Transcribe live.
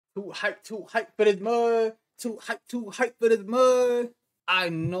Too hype for this mud. Too hype for this mud. I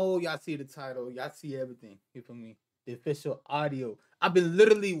know y'all see the title. Y'all see everything. You feel me? The official audio. I've been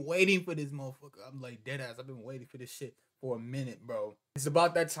literally waiting for this motherfucker. I'm like dead ass. I've been waiting for this shit for a minute, bro. It's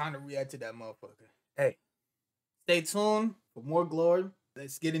about that time to react to that motherfucker. Hey, stay tuned for more Glorb.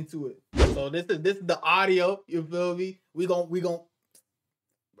 Let's get into it. So this is the audio. You feel me? We gon' bro.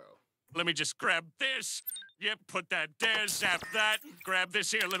 Let me just grab this. Yep, put that there, zap that. Grab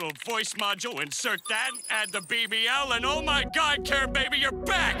this here little voice module, insert that, add the BBL, and oh my god, Karen baby, you're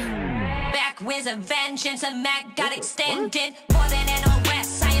back! Back with a vengeance, a Mac got extended. More than an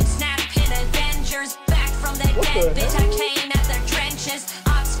OS, I am snapping Avengers. Back from the dead, bitch, I came at their trenches.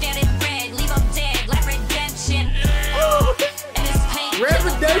 Ops getting red, leave them dead, like redemption. Oh. And it's paint, Red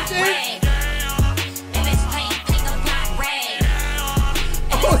redemption? And it's paint, pink a black red.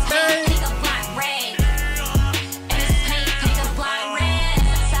 And it's paint, pink a black red. And it's paint, pink a black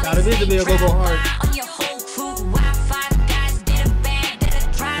red. Now this is a video go hard. On your whole crew, Wi-Fi guys did a bad, did a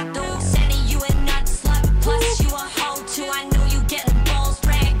drive-through, sending you a nut slut. Plus you a hoe too. I know you getting balls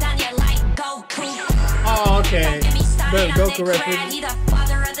dragged on you like Goku. Oh, okay. Don't get me started on Goku that reference. crowd. He the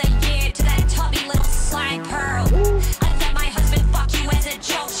father of the year to that tubby little slime pearl. I let my husband fuck you as a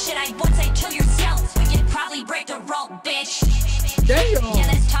joke. Shit, I would say kill yourself. We could probably break the rope, bitch. Damn. Yeah,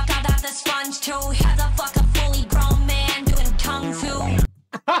 let's talk about the sponge too. How the fuck a fully grown man doing kung fu?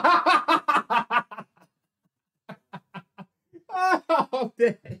 Oh,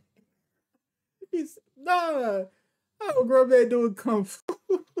 dang. He's nah. How a grown man doing kung fu?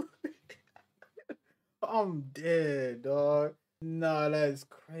 I'm dead, dog. Nah, that's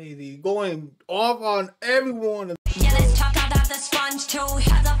crazy. Going off on everyone. Yeah, let's talk about the sponge too.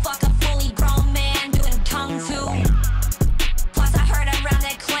 How the fuck a fully grown man doing kung fu? Plus I heard around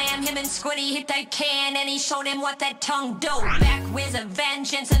that clam, him and Squiddy hit that can, and he showed him what that tongue do. Back with a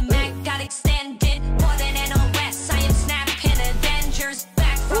vengeance, and Mac got extended. More than an OS, I am snapping Avengers.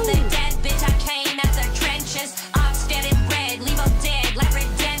 Back from the dead, bitch, I came at their trenches. Ops getting red, leave them dead like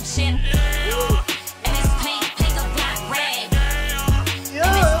redemption. And it's paint, pink a black red.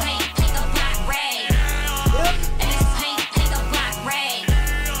 And it's paint, pink a black red. And it's paint, pink a black red.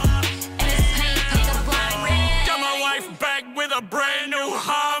 And it's paint, pink a black red. Got my wife back with a brand new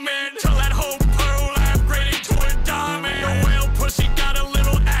Harmon. Till that whole pearl I upgraded to a diamond. The whale pussy got a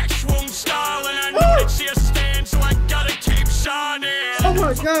little axe wound style, and I know that she a stand, so I gotta keep shining. Oh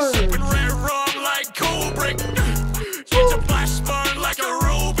my god. Sipping red rum like Kubrick. Hit your flash burn like a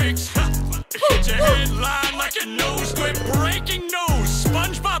Rubik's. Hit your headline like a nose grip. Breaking news,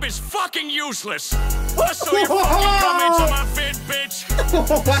 SpongeBob is fucking useless. I saw your fucking comments on my vid, bitch.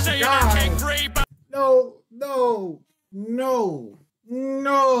 Oh my Saying I god. can't grape. No.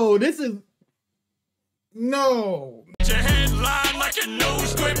 This is no. Hit your headline like a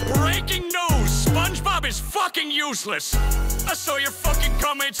nose grip. Breaking news, SpongeBob is fucking useless. I saw your fucking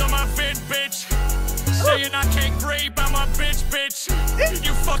comments on my vid, bitch. Saying I can't grape, I'm a bitch.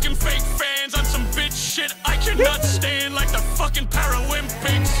 You fucking fake fans on some bitch shit I cannot stand, like the fucking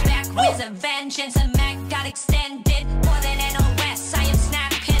Paralympics. Back with a vengeance, a Mac got extended. More than an OS, I am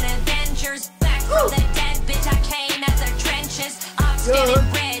snapping Avengers. Back from the dead, bitch, I came at their trenches. Ops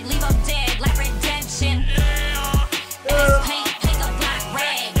getting red, leave them dead like redemption. And it's paint, pink a black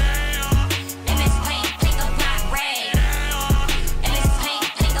red. And it's paint, pink a black red. And it's paint,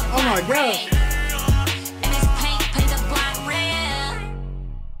 pink a black red. Oh my god. And it's paint, pink a black red.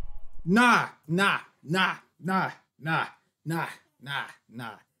 Nah.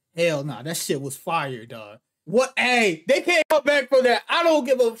 Hell nah. That shit was fire, dog. What? Hey, they can't come back for that. I don't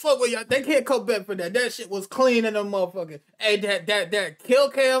give a fuck with y'all. They can't come back for that. That shit was clean in the motherfucker. Hey, that kill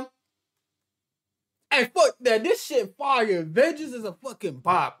cam. Hey, fuck that. This shit fire. Vengeance is a fucking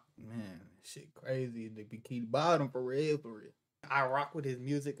bop. Man, shit crazy. The Bikini Bottom for real. I rock with his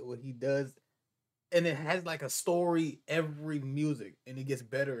music, what he does. And it has like a story every music. And it gets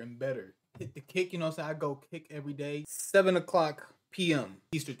better and better. Hit the kick, you know what I'm saying? I go kick every day. 7 o'clock p.m.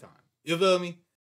 Eastern time. You feel me?